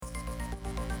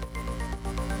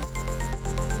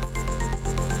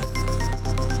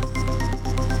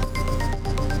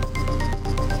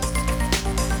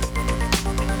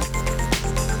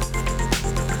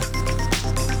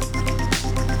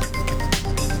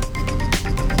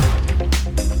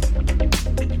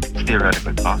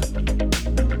theoretically possible.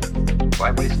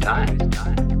 Why waste time?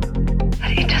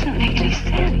 But it doesn't make any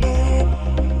sense.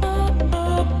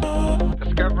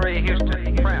 Discovery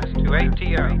Houston, press to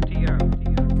ATO.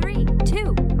 3,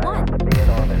 2, 1.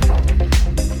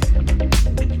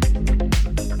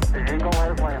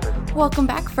 Welcome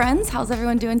back, friends. How's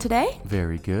everyone doing today?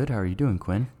 Very good. How are you doing,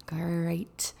 Quinn?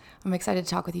 Great. I'm excited to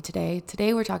talk with you today.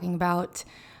 Today we're talking about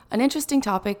an interesting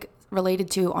topic related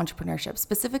to entrepreneurship.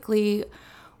 Specifically,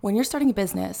 when you're starting a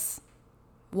business,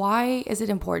 why is it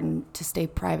important to stay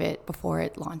private before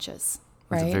it launches?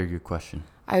 Right? That's a very good question.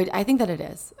 I think that it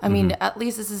is. I mean, at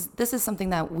least this is something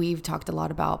that we've talked a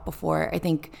lot about before. I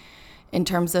think in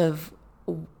terms of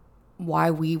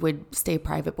why we would stay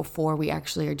private before we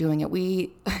actually are doing it.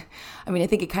 I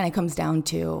think it kind of comes down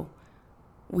to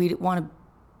we want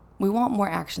more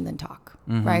action than talk,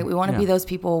 right? We want to be those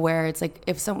people where it's like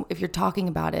if you're talking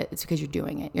about it, it's because you're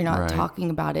doing it. You're not talking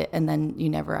about it and then you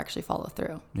never actually follow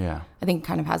through. Yeah. I think it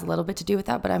kind of has a little bit to do with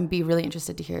that, but I'd be really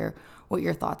interested to hear what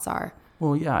your thoughts are.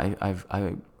 Well, yeah,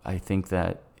 I think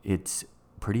that it's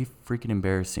pretty freaking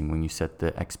embarrassing when you set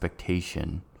the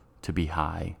expectation to be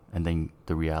high and then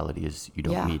the reality is you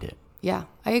don't meet it. Yeah,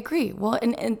 I agree. Well,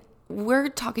 and we're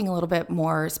talking a little bit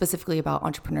more specifically about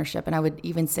entrepreneurship, and I would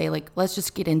even say let's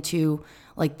just get into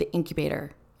the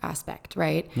incubator aspect,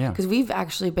 right? Yeah. Because we've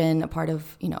actually been a part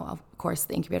of, of course,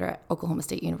 the incubator at Oklahoma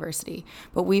State University,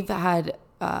 but we've had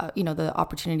the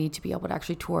opportunity to be able to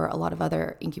actually tour a lot of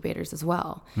other incubators as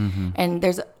well. And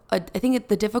I think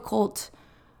it's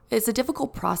a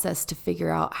difficult process to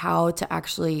figure out how to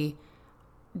actually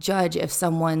judge if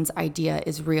someone's idea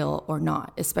is real or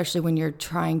not, especially when you're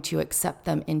trying to accept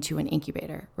them into an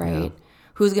incubator, right? Yeah.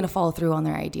 Who's going to follow through on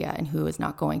their idea and who is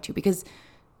not going to? Because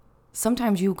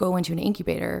sometimes you go into an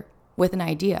incubator with an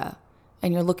idea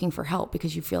and you're looking for help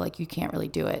because you feel like you can't really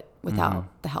do it without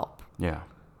the help. Yeah,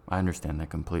 I understand that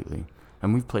completely.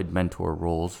 And we've played mentor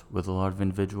roles with a lot of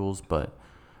individuals, but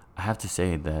I have to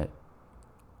say that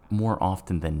more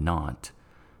often than not,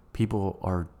 people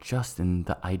are just in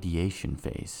the ideation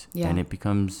phase. Yeah. And it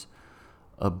becomes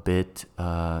a bit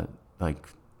I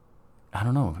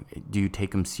don't know, do you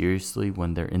take them seriously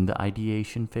when they're in the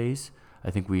ideation phase?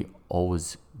 I think we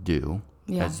always do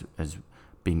as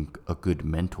being a good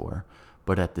mentor.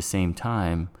 But at the same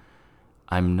time,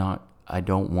 I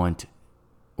don't want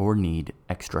or need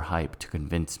extra hype to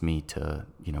convince me to,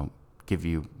 give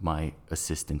you my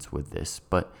assistance with this.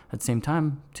 But at the same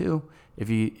time, too, if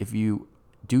you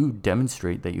do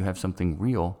demonstrate that you have something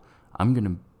real, I'm going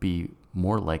to be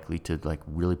more likely to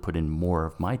really put in more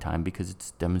of my time because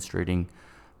it's demonstrating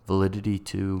validity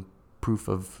to proof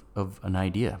of an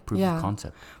idea, proof of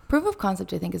concept. Proof of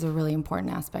concept, I think, is a really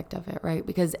important aspect of it, right?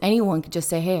 Because anyone could just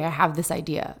say, hey, I have this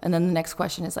idea. And then the next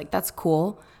question is that's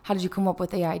cool. How did you come up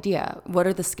with the idea? What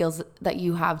are the skills that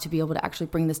you have to be able to actually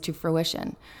bring this to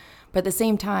fruition? But at the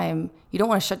same time, you don't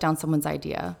want to shut down someone's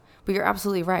idea. But you're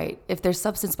absolutely right. If there's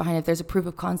substance behind it, if there's a proof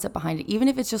of concept behind it, even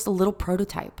if it's just a little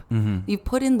prototype, you've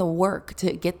put in the work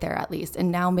to get there at least.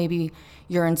 And now maybe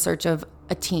you're in search of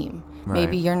a team. Right.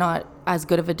 Maybe you're not as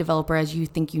good of a developer as you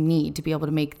think you need to be able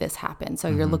to make this happen. So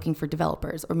you're looking for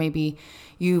developers. Or maybe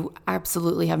you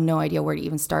absolutely have no idea where to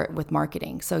even start with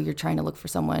marketing. So you're trying to look for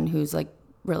someone who's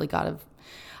really got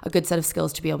a good set of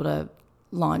skills to be able to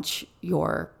launch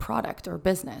your product or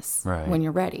business when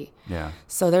you're ready. Yeah.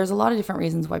 So there's a lot of different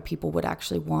reasons why people would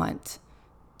actually want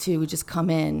to just come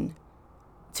in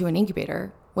to an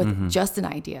incubator with just an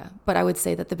idea. But I would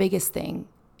say that the biggest thing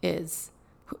is,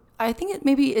 I think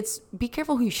it's be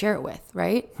careful who you share it with,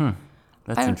 right?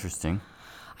 That's interesting.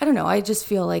 I don't know. I just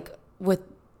feel like with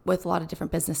a lot of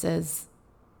different businesses,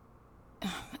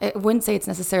 I wouldn't say it's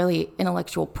necessarily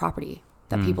intellectual property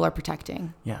that people are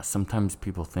protecting. Yeah, sometimes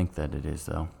people think that it is,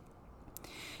 though.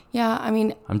 Yeah, I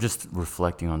mean, I'm just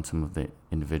reflecting on some of the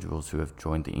individuals who have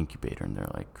joined the incubator, and they're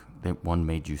one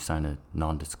made you sign a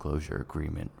non-disclosure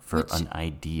agreement for an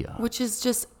idea. Which is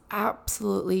just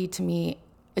absolutely, to me,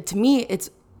 it's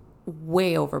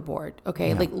way overboard,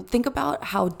 okay? Yeah. Think about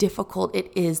how difficult it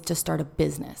is to start a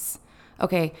business,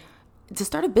 okay? To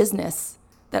start a business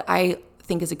that I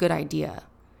think is a good idea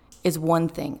is one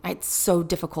thing. It's so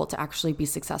difficult to actually be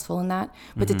successful in that.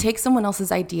 But to take someone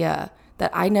else's idea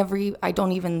that I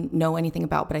don't even know anything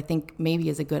about, but I think maybe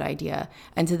is a good idea,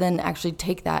 and to then actually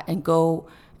take that and go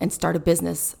and start a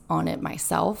business on it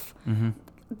myself,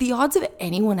 the odds of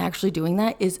anyone actually doing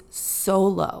that is so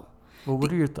low. Well,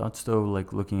 what are your thoughts, though,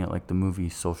 looking at the movie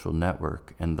Social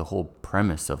Network, and the whole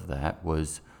premise of that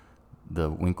was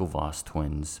the Winklevoss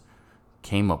twins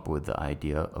came up with the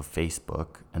idea of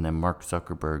Facebook, and then Mark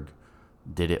Zuckerberg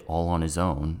did it all on his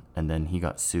own, and then he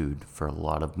got sued for a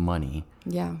lot of money.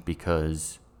 Yeah.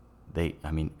 Because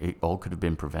it all could have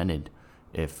been prevented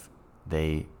if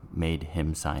they made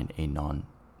him sign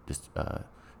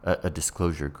a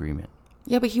disclosure agreement.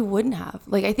 Yeah, but he wouldn't have.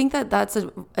 Like, I think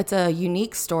it's a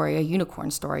unique story, a unicorn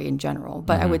story in general.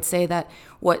 But I would say that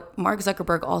what Mark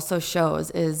Zuckerberg also shows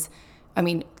is, I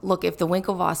mean, look, if the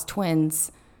Winklevoss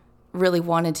twins really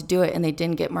wanted to do it and they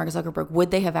didn't get Mark Zuckerberg,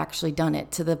 would they have actually done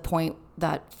it to the point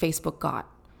that Facebook got?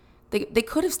 They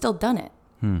could have still done it.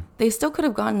 They still could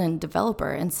have gotten a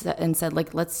developer and said,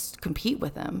 like, let's compete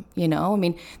with them. You know, I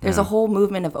mean, there's a whole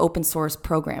movement of open source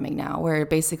programming now where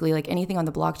basically like anything on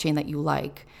the blockchain that you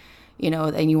like, you know,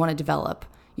 and you want to develop,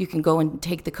 you can go and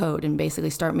take the code and basically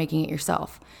start making it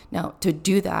yourself. Now, to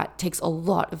do that takes a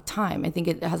lot of time. I think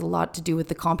it has a lot to do with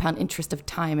the compound interest of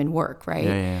time and work, right?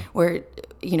 Yeah. Where,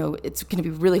 you know, it's going to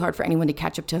be really hard for anyone to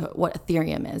catch up to what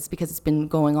Ethereum is because it's been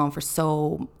going on for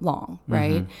so long,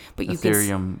 right? But you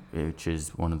Ethereum, which is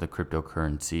one of the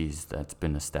cryptocurrencies that's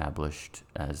been established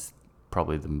as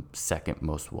probably the second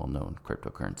most well-known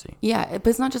cryptocurrency. Yeah, but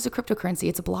it's not just a cryptocurrency,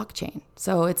 it's a blockchain.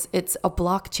 So it's a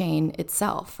blockchain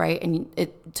itself, right? And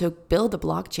to build a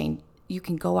blockchain, you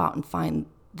can go out and find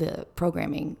the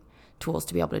programming tools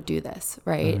to be able to do this,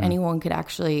 right? Anyone could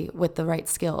actually, with the right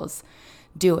skills,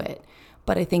 do it.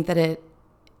 But I think that a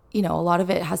lot of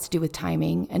it has to do with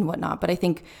timing and whatnot. But I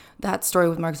think that story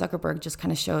with Mark Zuckerberg just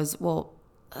kind of shows, well,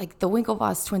 like the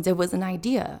Winklevoss twins, it was an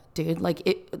idea, dude. Like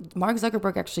Mark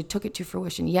Zuckerberg actually took it to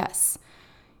fruition. Yes,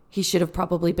 he should have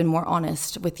probably been more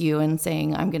honest with you and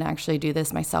saying, I'm going to actually do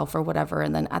this myself or whatever.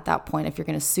 And then at that point, if you're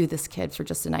going to sue this kid for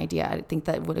just an idea, I think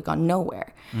that would have gone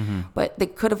nowhere. But they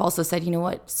could have also said, you know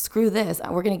what, screw this.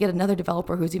 We're going to get another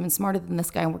developer who's even smarter than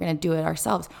this guy and we're going to do it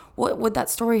ourselves. What would that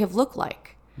story have looked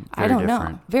like? I don't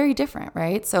know. Very different,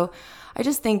 right? So I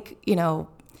just think,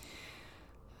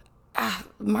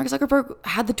 Mark Zuckerberg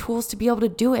had the tools to be able to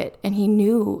do it, and he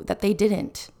knew that they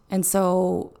didn't. And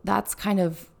so that's kind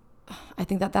of, I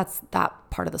think that's that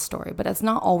part of the story. But it's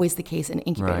not always the case in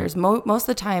incubators. Right. Most of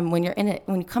the time when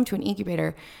when you come to an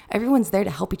incubator, everyone's there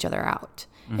to help each other out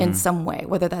in some way,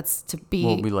 whether that's to be...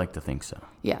 Well, we like to think so.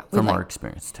 Yeah. From our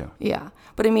experience, too. Yeah.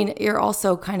 But, I mean, you're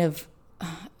also kind of...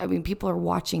 people are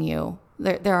watching you.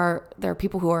 There are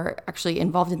people who are actually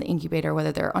involved in the incubator,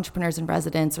 whether they're entrepreneurs in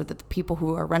residence or the people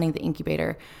who are running the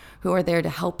incubator, who are there to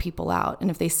help people out. And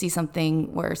if they see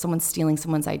something where someone's stealing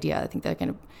someone's idea, I think they're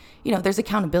going to, there's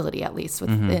accountability at least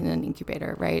within an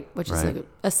incubator, right? Which is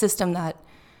a system that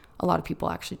a lot of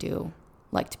people actually do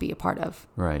like to be a part of.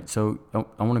 Right. So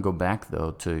I want to go back,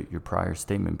 though, to your prior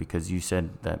statement, because you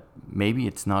said that maybe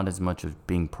it's not as much of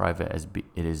being private as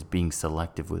it is being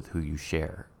selective with who you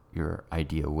share your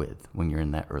idea with when you're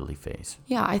in that early phase.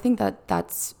 Yeah, I think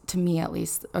that's, to me at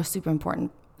least, a super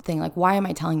important thing. Like, why am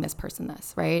I telling this person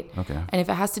this, right? Okay. And if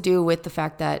it has to do with the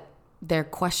fact that they're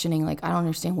questioning, like, I don't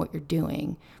understand what you're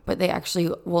doing, but they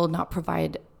actually will not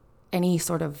provide any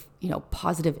sort of,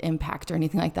 positive impact or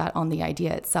anything like that on the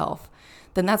idea itself,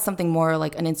 then that's something more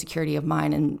like an insecurity of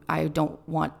mine. And I don't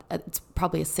want, it's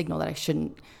probably a signal that I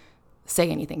shouldn't say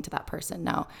anything to that person.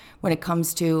 Now, when it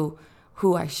comes to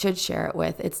who I should share it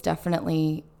with, it's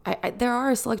definitely, there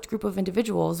are a select group of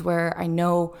individuals where I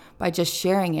know by just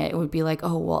sharing it, it would be like,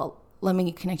 oh, well, let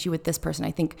me connect you with this person.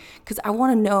 I think, because I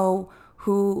want to know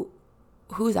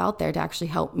who's out there to actually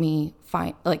help me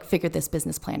figure this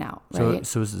business plan out, right?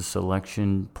 So is the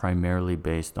selection primarily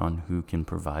based on who can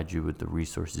provide you with the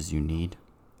resources you need?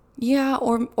 Yeah,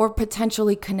 or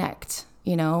potentially connect,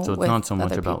 So it's not so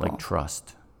much about like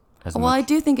trust as much. Well, I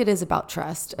do think it is about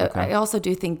trust. Okay. I also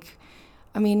do think,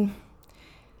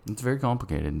 it's very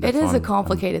complicated. It is a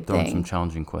complicated thing. thing. Some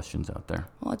challenging questions out there.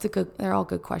 Well, they're all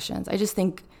good questions. I just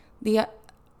think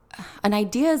an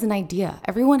idea is an idea.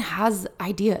 Everyone has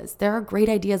ideas. There are great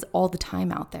ideas all the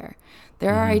time out there.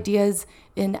 There are ideas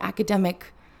in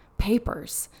academic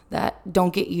papers that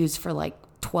don't get used for like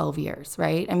 12 years,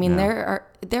 right? There are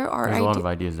There's a lot of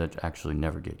ideas that actually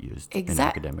never get used in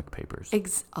academic papers.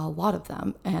 A lot of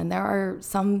them. And there are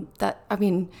some that,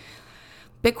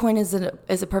 Bitcoin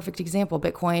is a perfect example.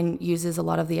 Bitcoin uses a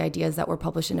lot of the ideas that were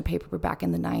published in a paper back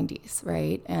in the 90s,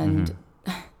 right? And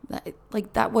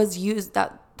that was used,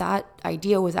 that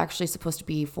idea was actually supposed to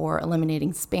be for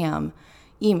eliminating spam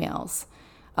emails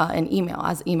and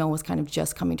email was kind of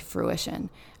just coming to fruition.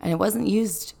 And it wasn't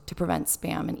used to prevent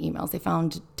spam in emails. They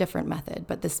found a different method,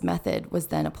 but this method was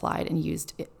then applied and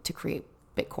used to create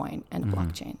Bitcoin and a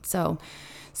blockchain. So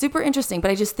super interesting.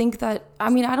 But I just think that,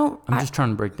 I'm just trying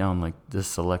to break down like the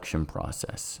selection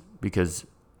process because,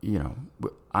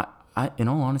 I in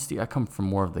all honesty, I come from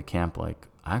more of the camp, like,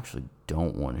 I actually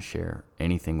don't want to share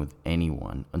anything with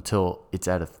anyone until it's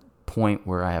at a point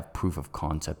where I have proof of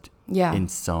concept in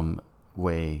some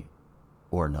way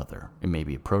or another. It may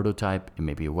be a prototype, it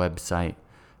may be a website,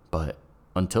 but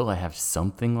until I have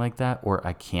something like that, or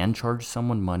I can charge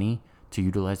someone money to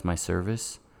utilize my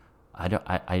service, I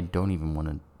don't even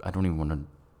want to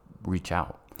reach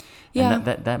out. Yeah. And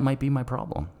that might be my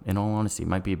problem. In all honesty, it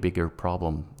might be a bigger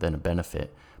problem than a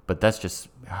benefit. But that's just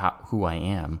who I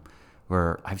am,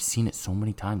 where I've seen it so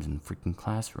many times in the freaking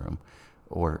classroom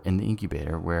or in the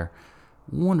incubator where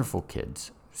wonderful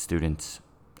kids, students,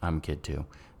 I'm a kid too,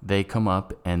 they come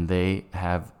up and they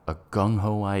have a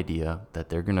gung-ho idea that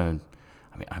they're going to,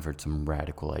 I've heard some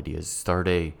radical ideas, start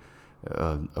a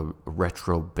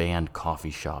retro band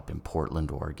coffee shop in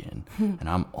Portland, Oregon. And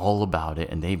I'm all about it.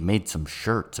 And they've made some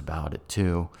shirts about it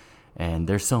too. And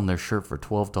they're selling their shirt for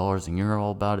 $12 and you're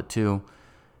all about it too.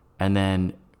 And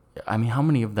then, how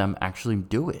many of them actually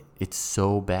do it? It's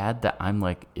so bad that I'm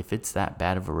like, if it's that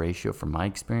bad of a ratio from my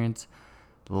experience,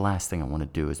 the last thing I want to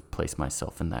do is place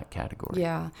myself in that category.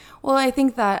 Yeah. Well, I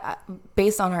think that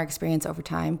based on our experience over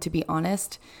time, to be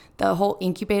honest, the whole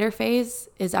incubator phase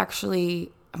is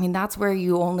actually, that's where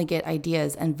you only get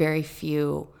ideas and very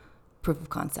few proof of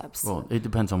concepts. Well, it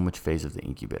depends on which phase of the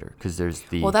incubator, because there's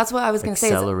the Well, that's what I was going to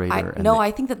say.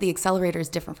 I think that the accelerator is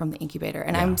different from the incubator.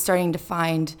 And Yeah. I'm starting to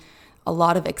find a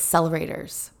lot of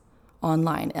accelerators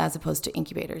online as opposed to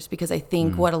incubators, because I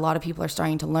think what a lot of people are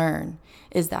starting to learn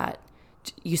is that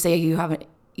you say you have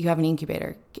an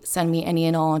incubator, send me any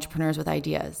and all entrepreneurs with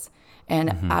ideas.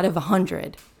 And out of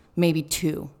 100, maybe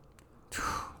 2,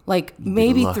 like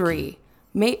maybe lucky. 3,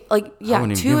 wouldn't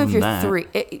even 2 if give you're them 3,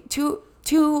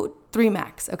 2-3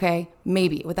 max. Okay.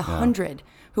 Maybe with 100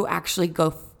 who actually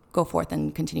go forth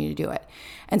and continue to do it.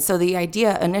 And so the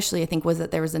idea initially, I think, was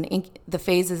that there was the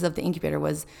phases of the incubator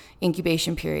was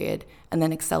incubation period and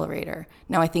then accelerator.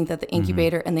 Now I think that the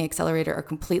incubator and the accelerator are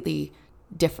completely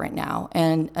different now.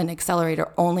 And an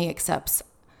accelerator only accepts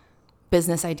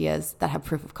business ideas that have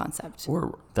proof of concept.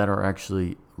 or that are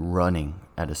actually running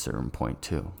at a certain point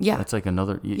too. Yeah. That's like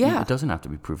another, Yeah. it doesn't have to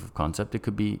be proof of concept. It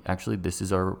could be actually, this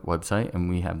is our website and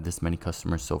we have this many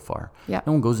customers so far. Yeah.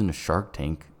 No one goes into Shark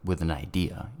Tank with an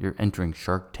idea. You're entering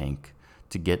Shark Tank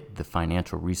to get the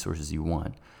financial resources you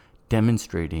want,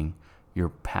 demonstrating your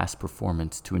past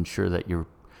performance to ensure that you're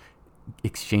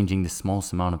exchanging the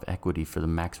smallest amount of equity for the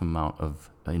maximum amount of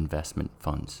investment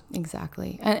funds.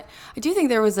 Exactly. And I do think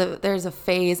there's a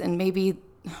phase, and maybe,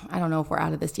 I don't know if we're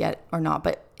out of this yet or not,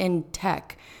 but in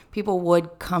tech, people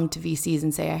would come to VCs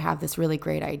and say, I have this really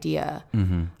great idea.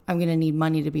 I'm going to need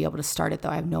money to be able to start it, though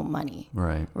I have no money.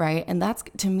 Right. Right. And that's,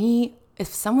 to me, if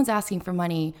someone's asking for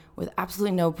money with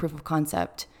absolutely no proof of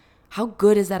concept, how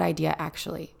good is that idea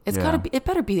actually? It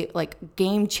better be like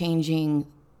game changing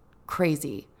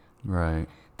crazy. Right.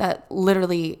 That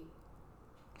literally,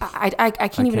 I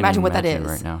can't even imagine what that is.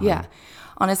 right now, Yeah. huh?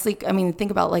 Honestly, think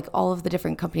about like all of the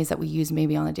different companies that we use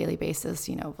maybe on a daily basis,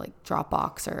 like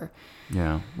Dropbox or.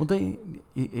 Yeah. Well,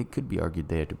 it could be argued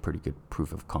they had a pretty good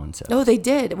proof of concept. Oh, they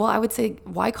did. Well, I would say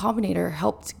Y Combinator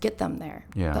helped get them there,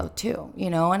 though, too.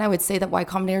 And I would say that Y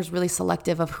Combinator is really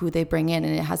selective of who they bring in,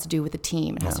 and it has to do with the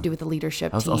team. It has to do with the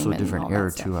leadership That was team. also a and different all that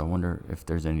era stuff. too. I wonder if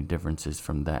there's any differences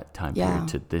from that time Yeah. period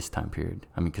to this time period.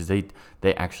 Because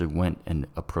they actually went and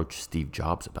approached Steve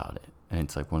Jobs about it, and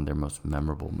it's like one of their most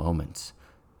memorable moments.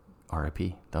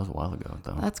 R.I.P. That was a while ago,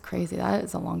 though. That's crazy. That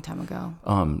is a long time ago.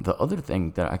 The other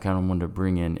thing that I kind of wanted to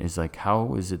bring in is like,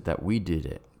 how is it that we did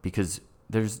it? Because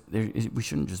we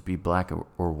shouldn't just be black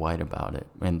or white about it.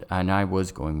 And I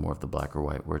was going more of the black or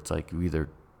white, where it's like you either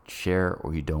share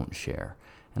or you don't share.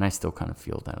 And I still kind of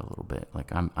feel that a little bit.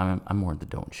 Like I'm more the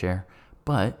don't share.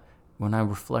 But when I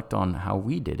reflect on how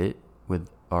we did it with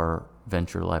our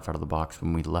venture Life Out of the Box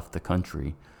when we left the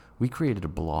country, we created a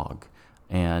blog.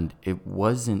 And it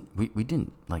wasn't, we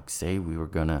didn't like say we were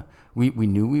gonna, we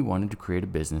knew we wanted to create a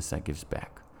business that gives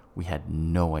back. We had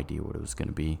no idea what it was going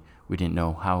to be. We didn't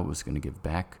know how it was going to give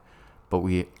back, but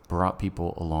we brought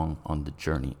people along on the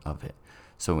journey of it.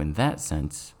 So in that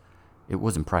sense, it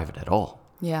wasn't private at all.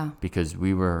 Yeah. Because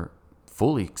we were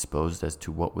fully exposed as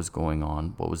to what was going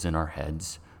on, what was in our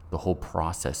heads, the whole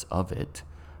process of it.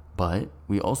 But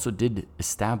we also did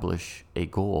establish a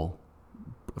goal,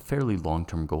 a fairly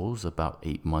long-term goal. It was about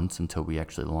 8 months until we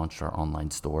actually launched our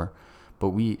online store. But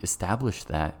we established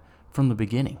that from the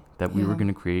beginning, that we were going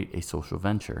to create a social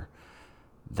venture.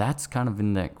 That's kind of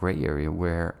in that gray area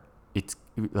where it's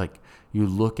like you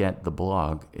look at the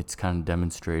blog, it's kind of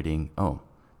demonstrating, oh,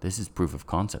 this is proof of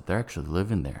concept. They're actually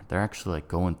living there. They're actually like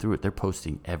going through it. They're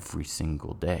posting every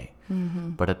single day.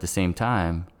 But at the same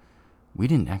time, we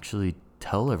didn't actually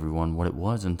tell everyone what it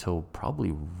was until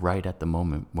probably right at the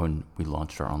moment when we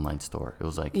launched our online store. It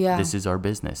was like, this is our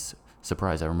business.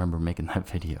 Surprise, I remember making that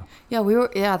video.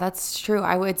 Yeah, that's true.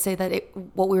 I would say that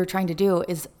what we were trying to do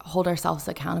is hold ourselves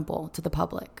accountable to the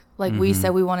public. Like we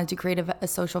said, we wanted to create a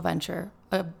social venture,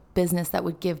 a business that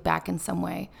would give back in some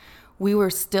way. We were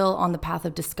still on the path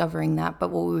of discovering that, but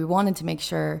what we wanted to make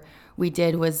sure we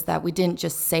did was that we didn't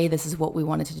just say this is what we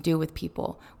wanted to do with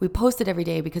people. We posted every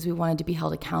day because we wanted to be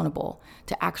held accountable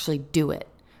to actually do it,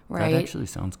 right? That actually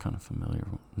sounds kind of familiar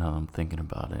now that I'm thinking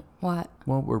about it. What?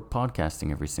 Well, we're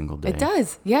podcasting every single day. It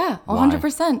does, yeah,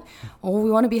 100%. Well, we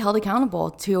want to be held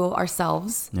accountable to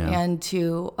ourselves and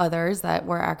to others, that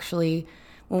we're actually,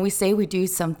 when we say we do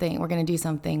something, we're going to do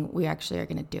something, we actually are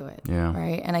going to do it,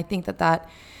 right? And I think that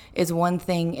is one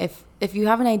thing. If you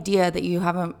have an idea that you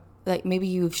haven't, like maybe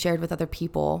you've shared with other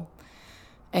people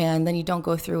and then you don't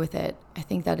go through with it, I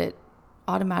think that it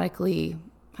automatically,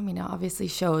 it obviously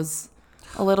shows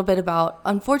a little bit about,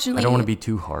 unfortunately. I don't want to be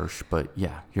too harsh, but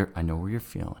yeah, I know where you're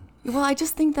feeling. Well, I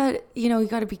just think that, you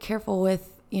got to be careful with,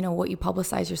 what you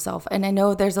publicize yourself. And I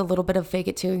know there's a little bit of fake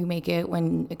it till you make it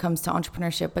when it comes to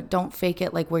entrepreneurship, but don't fake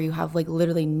it like where you have like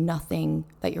literally nothing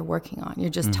that you're working on. You're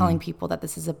just telling people that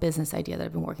this is a business idea that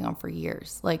I've been working on for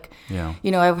years. Like,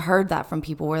 I've heard that from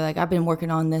people where like, I've been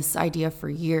working on this idea for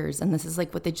years, and this is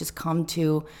like what they just come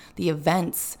to the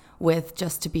events with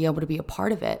just to be able to be a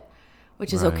part of it,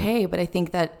 which is okay. But I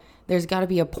think that there's got to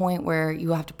be a point where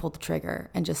you have to pull the trigger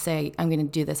and just say, I'm going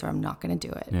to do this or I'm not going to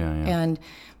do it. And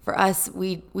for us,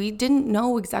 we didn't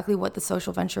know exactly what the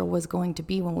social venture was going to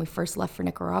be when we first left for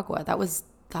Nicaragua. That was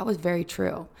very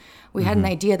true. We had an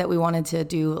idea that we wanted to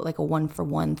do like a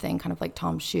 1-for-1 thing, kind of like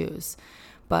Tom's Shoes.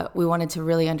 But we wanted to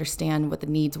really understand what the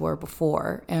needs were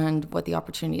before and what the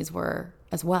opportunities were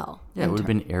as well. Yeah, it would have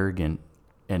been arrogant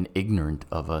and ignorant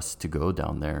of us to go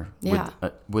down there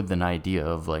with an idea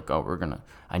of like,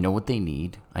 I know what they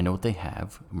need, I know what they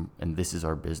have, and this is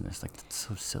our business. Like, that's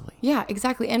so silly. Yeah,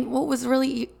 exactly. And what was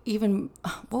really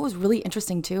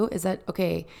interesting too is that,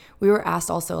 okay, we were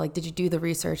asked also, like, did you do the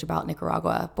research about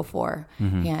Nicaragua before?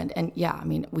 And yeah,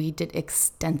 we did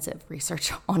extensive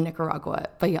research on Nicaragua,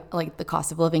 but like the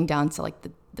cost of living down to like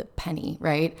the penny,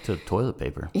 right? To toilet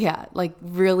paper. Yeah, like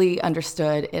really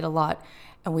understood it a lot.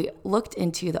 And we looked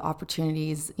into the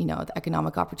opportunities, the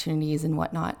economic opportunities and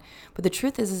whatnot. But the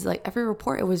truth is like every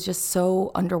report, it was just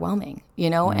so underwhelming,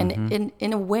 And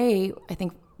in a way, I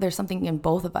think there's something in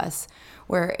both of us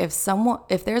where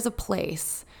if there's a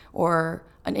place or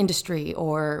an industry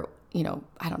or,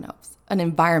 I don't know, an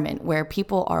environment where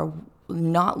people are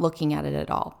not looking at it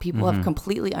at all. People have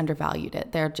completely undervalued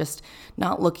it. They're just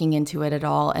not looking into it at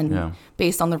all. And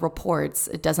based on the reports,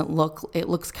 it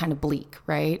looks kind of bleak,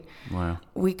 right? Wow.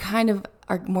 We kind of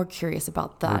are more curious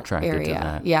about that area. To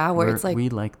that. Yeah, it's like, we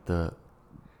like the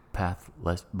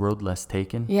road less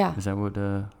taken. Yeah. Is that what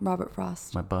Robert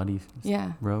Frost, my buddy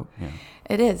wrote? Yeah.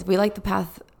 It is. We like the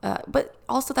path, but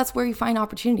also that's where you find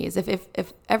opportunities.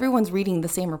 If everyone's reading the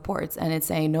same reports and it's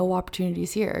saying no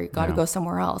opportunities here, you got to go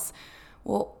somewhere else.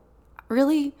 Well,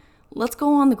 really, let's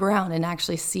go on the ground and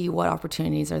actually see what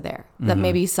opportunities are there that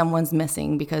maybe someone's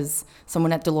missing because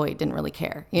someone at Deloitte didn't really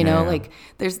care. Like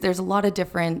there's a lot of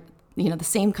different, the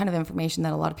same kind of information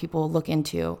that a lot of people look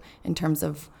into in terms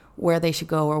of where they should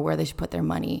go or where they should put their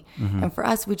money. And for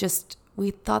us, we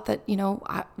thought that,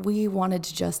 we wanted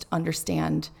to just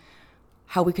understand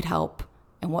how we could help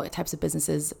and what types of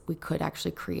businesses we could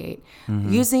actually create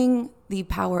using the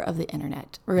power of the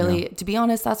internet. Really, to be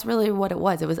honest, that's really what it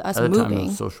was. It was us moving. At the time, it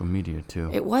was social media too.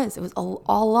 It was a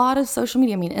lot of social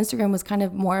media. Instagram was kind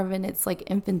of more of in its like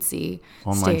infancy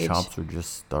Online stage. shops were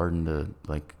just starting to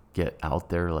like get out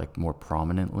there like more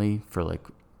prominently for like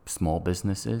small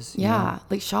businesses.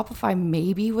 Like Shopify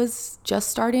maybe was just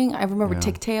starting. I remember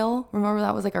Ticktail. Remember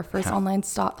that was like our first online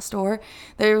store.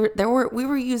 We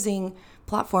were using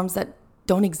platforms that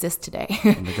don't exist today.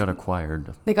 They got acquired.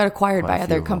 By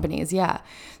other companies. Yeah.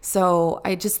 So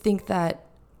I just think that,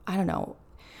 I don't know,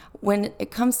 when it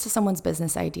comes to someone's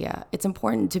business idea, it's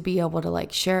important to be able to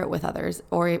like share it with others.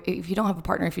 Or if you don't have a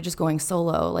partner, if you're just going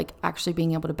solo, like actually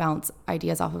being able to bounce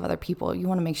ideas off of other people, you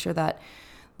want to make sure that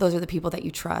those are the people that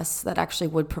you trust that actually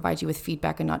would provide you with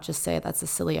feedback and not just say, that's a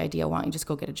silly idea, why don't you just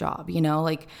go get a job?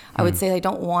 Like I would say I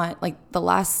don't want, like the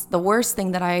worst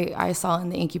thing that I saw in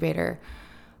the incubator,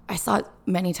 I saw it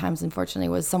many times, unfortunately,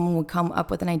 was someone would come up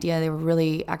with an idea. They were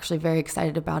really actually very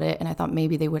excited about it. And I thought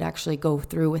maybe they would actually go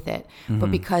through with it.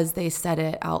 But because they said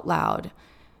it out loud,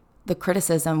 the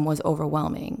criticism was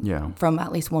overwhelming from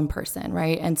at least one person,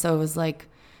 right? And so it was like,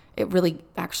 it really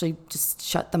actually just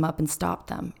shut them up and stopped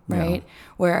them, right?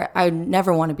 Where I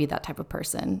never want to be that type of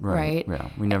person, right? Yeah,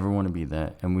 we never want to be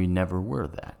that, and we never were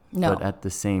that. No. But at the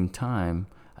same time,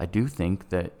 I do think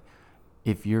that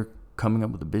if you're coming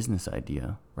up with a business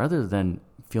idea, rather than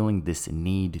feeling this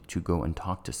need to go and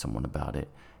talk to someone about it,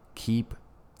 keep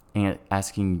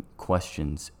asking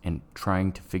questions and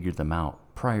trying to figure them out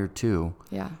prior to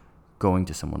going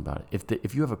to someone about it.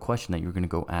 If you have a question that you're going to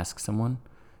go ask someone,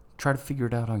 try to figure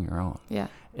it out on your own. Yeah.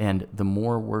 And the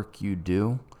more work you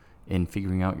do in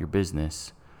figuring out your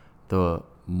business, the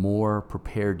more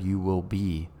prepared you will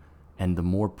be and the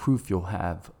more proof you'll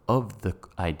have of the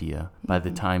idea by the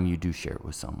time you do share it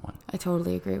with someone. I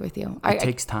totally agree with you. It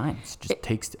takes time. It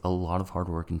takes a lot of hard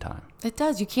work and time. It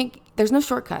does. There's no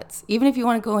shortcuts. Even if you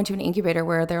want to go into an incubator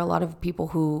where there are a lot of people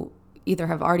who either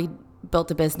have already built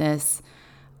a business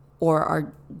or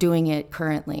are doing it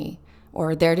currently or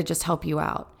are there to just help you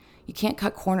out. You can't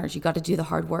cut corners. You got to do the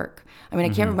hard work. I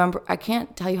mean, I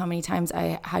can't tell you how many times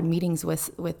I had meetings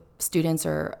with students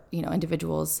or,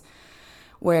 individuals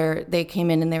where they came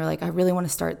in and they were like, I really want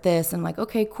to start this. And I'm like,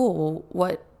 okay, cool.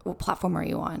 Well, what platform are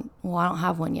you on? Well, I don't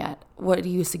have one yet. What do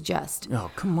you suggest?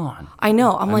 Oh, come on. I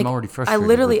know. I'm like, already frustrated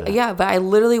with that. But I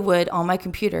literally would on my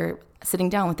computer, sitting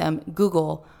down with them,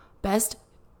 Google best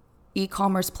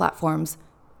e-commerce platforms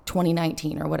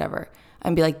 2019 or whatever,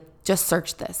 and be like, just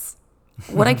search this.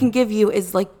 What I can give you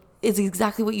is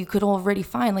exactly what you could already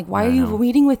find. Like, why are you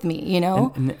meeting with me?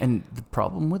 And the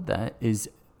problem with that is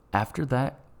after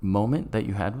that moment that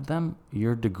you had with them,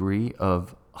 your degree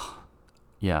of,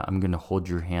 I'm going to hold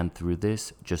your hand through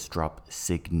this, just drop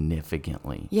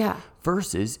significantly. Yeah.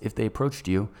 Versus if they approached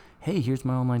you, hey, here's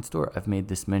my online store. I've made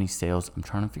this many sales. I'm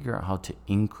trying to figure out how to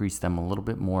increase them a little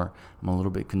bit more. I'm a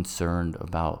little bit concerned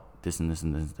about this and this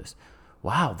and this and this.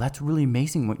 Wow, that's really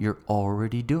amazing what you're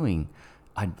already doing.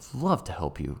 I'd love to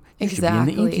help you. You should be in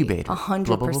the incubator.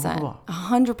 100%.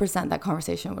 100%. That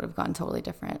conversation would have gone totally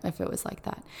different if it was like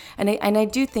that. And I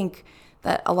do think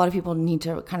that a lot of people need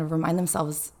to kind of remind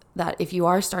themselves that if you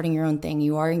are starting your own thing,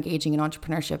 you are engaging in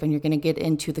entrepreneurship and you're going to get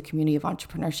into the community of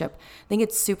entrepreneurship, I think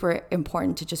it's super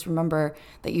important to just remember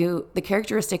that the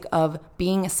characteristic of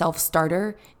being a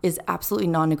self-starter is absolutely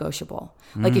non-negotiable.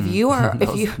 Like if you are,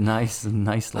 nice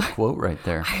little quote right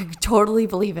there. I totally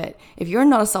believe it. If you're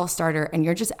not a self-starter and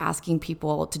you're just asking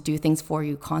people to do things for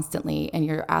you constantly and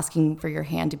you're asking for your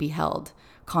hand to be held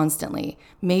constantly,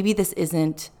 maybe this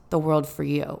isn't the world for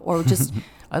you, or just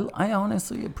I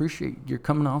honestly appreciate you're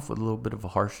coming off with a little bit of a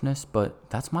harshness, but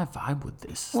that's my vibe with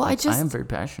this. Well, I am very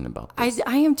passionate about this.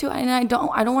 I am too, and I don't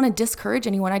want to discourage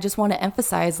anyone. I just want to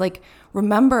emphasize,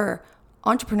 remember,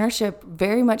 entrepreneurship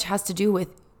very much has to do with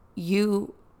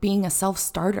you being a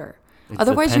self-starter.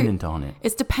 Otherwise, dependent on it.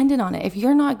 It's dependent on it. If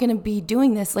you're not going to be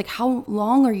doing this, how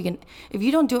long are you going to, if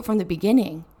you don't do it from the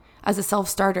beginning as a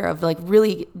self-starter of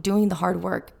really doing the hard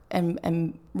work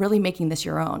and really making this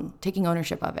your own, taking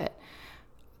ownership of it,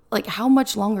 how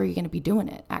much longer are you going to be doing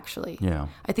it, actually? Yeah.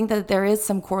 I think that there is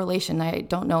some correlation. I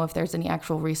don't know if there's any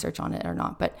actual research on it or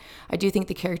not, but I do think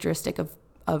the characteristic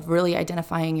of really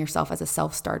identifying yourself as a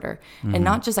self-starter and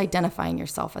not just identifying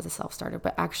yourself as a self-starter,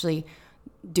 but actually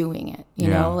doing it, you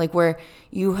know, where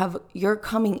you're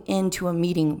coming into a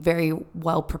meeting very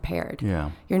well prepared.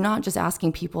 Yeah. You're not just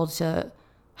asking people to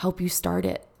help you start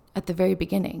it at the very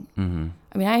beginning. Mm-hmm.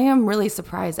 I mean, I am really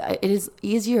surprised. It is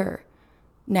easier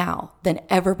now than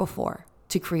ever before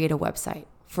to create a website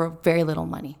for very little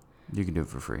money. You can do it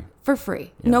for free. For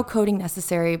free. Yeah. No coding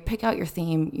necessary. Pick out your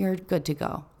theme. You're good to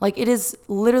go. It is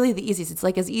literally the easiest. It's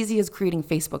as easy as creating a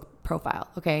Facebook profile,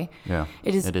 okay? Yeah,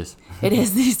 it is. It is. It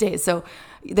is these days. So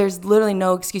there's literally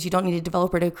no excuse. You don't need a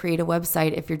developer to create a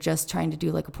website if you're just trying to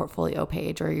do a portfolio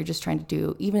page, or you're just trying to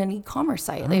do even an e-commerce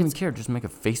site. I don't even care. Just make a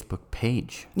Facebook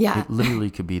page. Yeah. It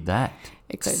literally could be that.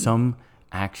 It could. Some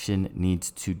action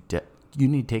needs to... you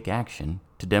need to take action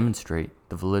to demonstrate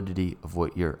the validity of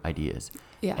what your idea is.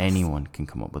 Yes. Anyone can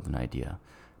come up with an idea.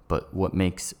 But what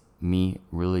makes me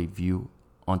really view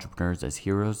entrepreneurs as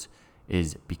heroes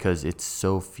is because it's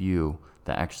so few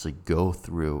that actually go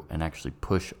through and actually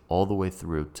push all the way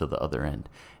through to the other end.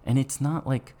 And it's not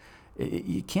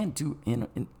you can't do,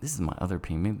 this is my other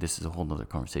opinion, maybe this is a whole other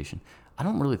conversation. I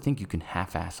don't really think you can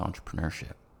half-ass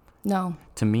entrepreneurship. No.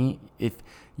 To me, if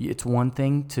it's one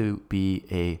thing to be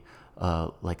a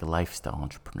lifestyle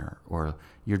entrepreneur, or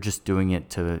you're just doing it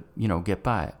to, get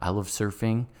by. I love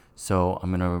surfing, so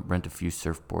I'm going to rent a few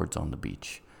surfboards on the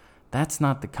beach. That's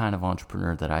not the kind of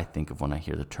entrepreneur that I think of when I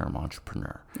hear the term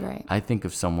entrepreneur. Right. I think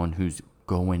of someone who's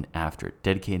going after it,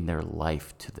 dedicating their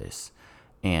life to this.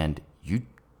 And you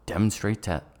demonstrate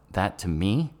that to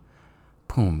me,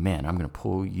 boom, man, I'm going to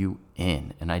pull you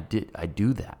in. And I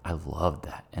do that. I love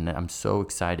that. And I'm so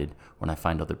excited when I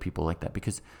find other people like that,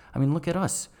 because, I mean, look at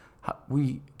us.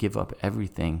 We give up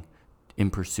everything in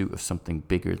pursuit of something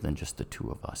bigger than just the two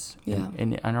of us. Yeah.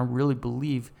 And I really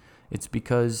believe it's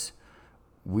because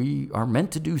we are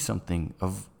meant to do something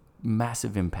of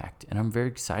massive impact. And I'm very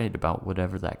excited about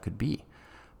whatever that could be.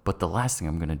 But the last thing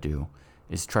I'm going to do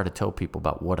is try to tell people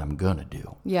about what I'm going to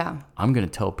do. Yeah. I'm going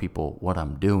to tell people what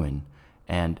I'm doing.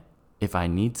 And if I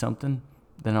need something,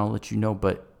 then I'll let you know.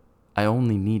 But I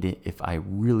only need it if I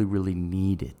really, really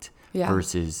need it. Yeah.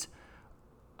 Versus,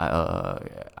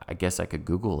 I guess I could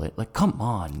Google it. Like, come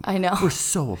on. I know. We're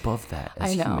so above that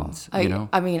as I know. humans. You know?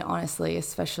 I mean, honestly,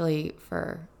 especially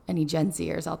for any Gen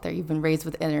Zers out there, you've been raised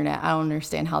with the internet. I don't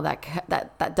understand how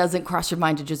that doesn't cross your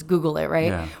mind to just Google it, right?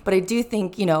 Yeah. But I do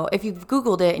think, you know, if you've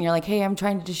Googled it and you're like, hey, I'm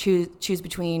trying to choose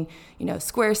between, you know,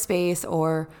 Squarespace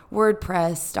or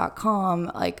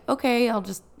WordPress.com, like, okay,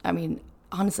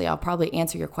 honestly, I'll probably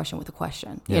answer your question with a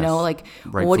question, you Yes. know, like,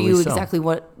 Rightfully what do you so. exactly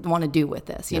want to do with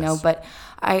this, you know? Yes. But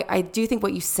I do think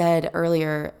what you said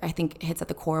earlier, I think hits at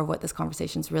the core of what this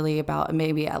conversation is really about. And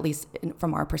maybe at least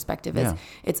from our perspective is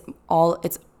Yeah.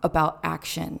 it's about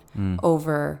action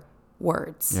over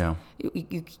words. Yeah.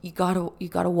 You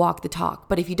gotta walk the talk.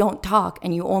 But if you don't talk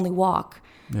and you only walk,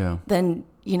 Yeah. then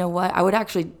you know what? I would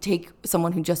actually take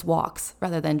someone who just walks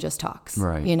rather than just talks.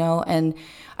 Right. You know, and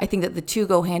I think that the two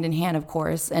go hand in hand, of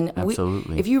course. And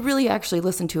Absolutely. if you really actually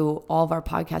listen to all of our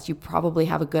podcasts, you probably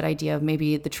have a good idea of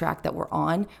maybe the track that we're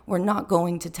on. We're not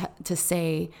going to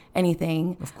say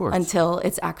anything, Of course. until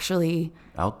it's actually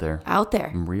Out there.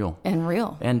 and Real.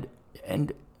 real.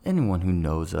 And anyone who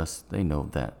knows us, they know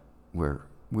that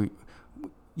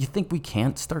you think we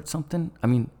can't start something? I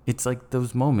mean, it's like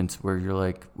those moments where you're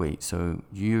like, wait, so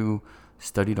you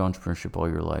studied entrepreneurship all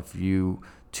your life. You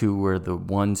two were the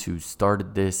ones who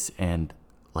started this and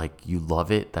like you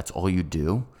love it. That's all you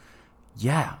do.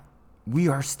 Yeah, we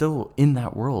are still in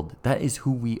that world. That is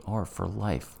who we are for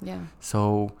life. Yeah.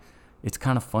 So it's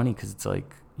kind of funny because it's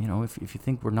like, you know, if you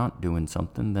think we're not doing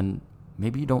something, then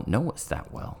maybe you don't know us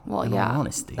that well. Well, in yeah, all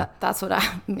honesty. that's what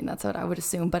that's what I would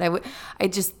assume. But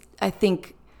I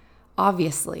think,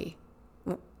 obviously,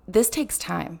 this takes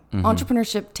time.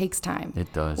 Entrepreneurship takes time.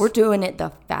 It does. We're doing it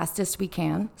the fastest we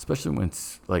can. Especially when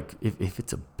it's like, if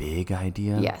it's a big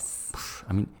idea. Yes.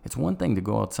 I mean, it's one thing to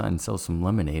go outside and sell some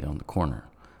lemonade on the corner.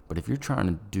 But if you're trying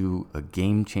to do a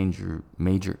game changer,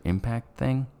 major impact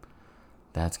thing,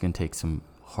 that's going to take some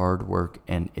hard work,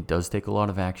 and it does take a lot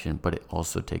of action, but it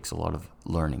also takes a lot of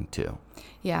learning too.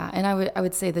 Yeah, and I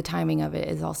would say the timing of it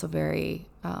is also very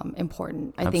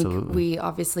important. I think Absolutely. we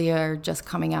obviously are just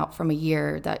coming out from a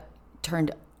year that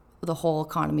turned the whole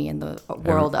economy and the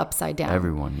world upside down.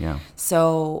 Everyone, yeah.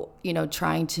 So, you know,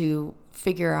 trying to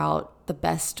figure out the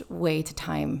best way to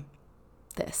time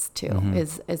this too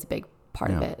is a big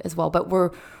part of Yeah. it as well. But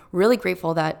we're really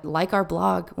grateful that, like our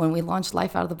blog, when we launched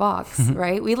Life Out of the Box,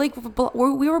 right? We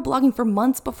were blogging for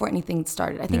months before anything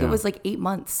started. I think it Yeah. was like 8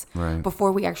 months Right.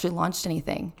 before we actually launched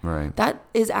anything. Right. That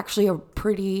is actually a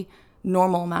pretty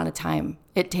normal amount of time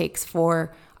it takes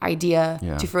for idea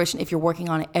Yeah. to fruition if you're working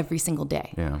on it every single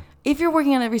day. Yeah. If you're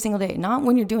working on it every single day, not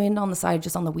when you're doing it on the side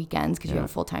just on the weekends because you Yeah. have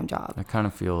a full-time job. I kind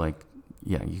of feel like,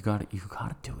 yeah, you got to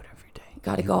do it every day.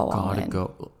 Gotta go all Gotta in.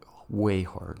 go way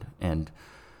hard. And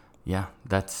yeah,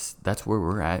 that's where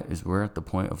we're at, is we're at the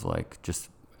point of like, just,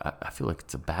 I feel like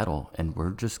it's a battle, and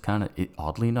we're just kind of,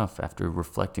 oddly enough, after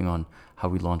reflecting on how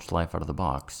we launched Life Out of the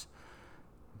Box,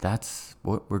 that's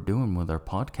what we're doing with our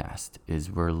podcast,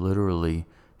 is we're literally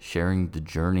sharing the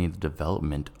journey, the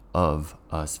development of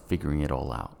us figuring it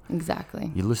all out.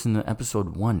 Exactly. You listen to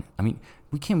episode 1. I mean,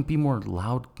 we can't be more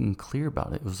loud and clear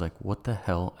about it. It was like, what the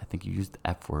hell? I think you used the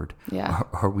F word. Yeah.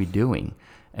 Are we doing?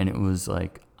 And it was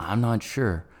like, I'm not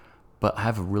sure, but I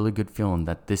have a really good feeling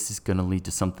that this is going to lead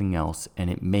to something else, and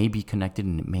it may be connected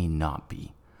and it may not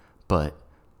be. But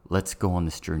let's go on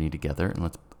this journey together, and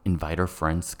let's invite our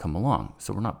friends to come along.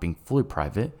 So we're not being fully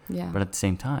private, Yeah. but at the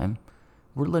same time,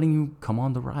 we're letting you come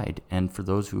on the ride. And for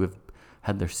those who have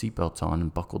had their seatbelts on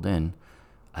and buckled in,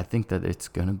 I think that it's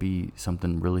going to be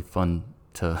something really fun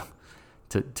to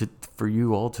for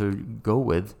you all to go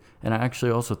with. And I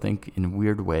actually also think, in a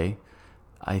weird way,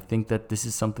 I think that this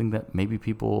is something that maybe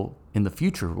people in the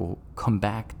future will come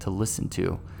back to listen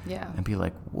to Yeah. and be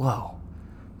like, whoa,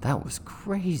 that was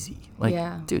crazy. Like,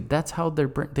 Yeah. dude, that's how they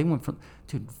went from,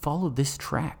 dude, follow this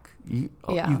track. You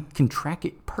can track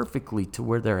it perfectly to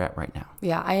where they're at right now.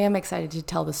 Yeah, I am excited to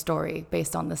tell the story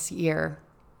based on this year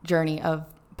journey of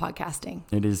podcasting.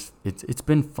 It's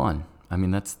been fun. I mean,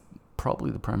 that's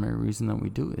probably the primary reason that we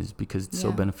do it is because it's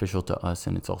so beneficial to us,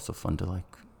 and it's also fun to like.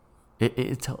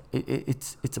 It's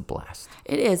a blast.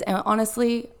 It is, and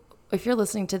honestly, if you're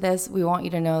listening to this, we want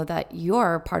you to know that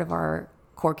you're part of our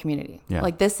core community. Yeah.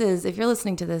 Like this is, if you're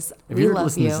listening to this, If we you're love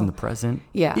listening you. to this in the present,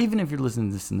 even if you're listening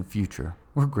to this in the future,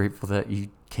 we're grateful that you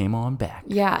came on back.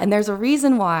 Yeah, and there's a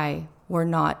reason why we're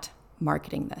not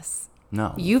marketing this.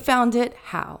 No. You found it.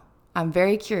 How? I'm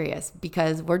very curious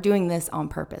because we're doing this on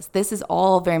purpose. This is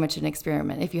all very much an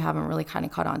experiment. If you haven't really kind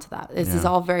of caught on to that, this is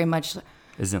all very much.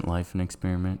 Isn't life an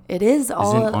experiment? It is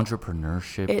all. Isn't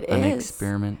entrepreneurship an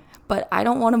experiment? But I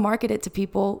don't want to market it to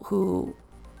people who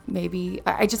maybe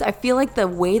I feel like the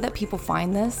way that people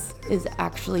find this is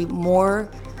actually more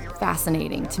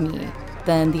fascinating to me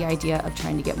than the idea of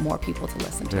trying to get more people to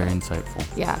listen to it. Very insightful.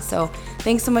 Yeah, so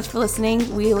thanks so much for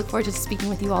listening. We look forward to speaking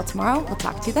with you all tomorrow. We'll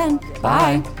talk to you then.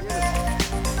 Bye.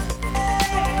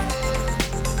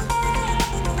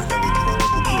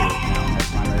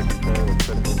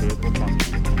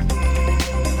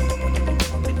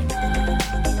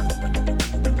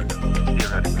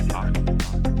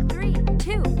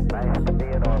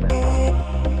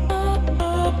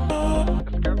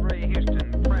 Discovery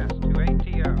Houston, press to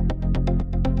ATO.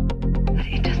 But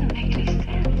it doesn't make any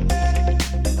sense.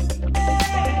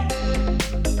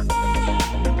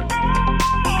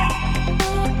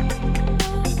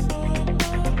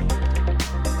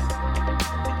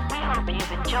 We hope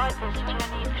you've enjoyed this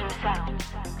journey through sound.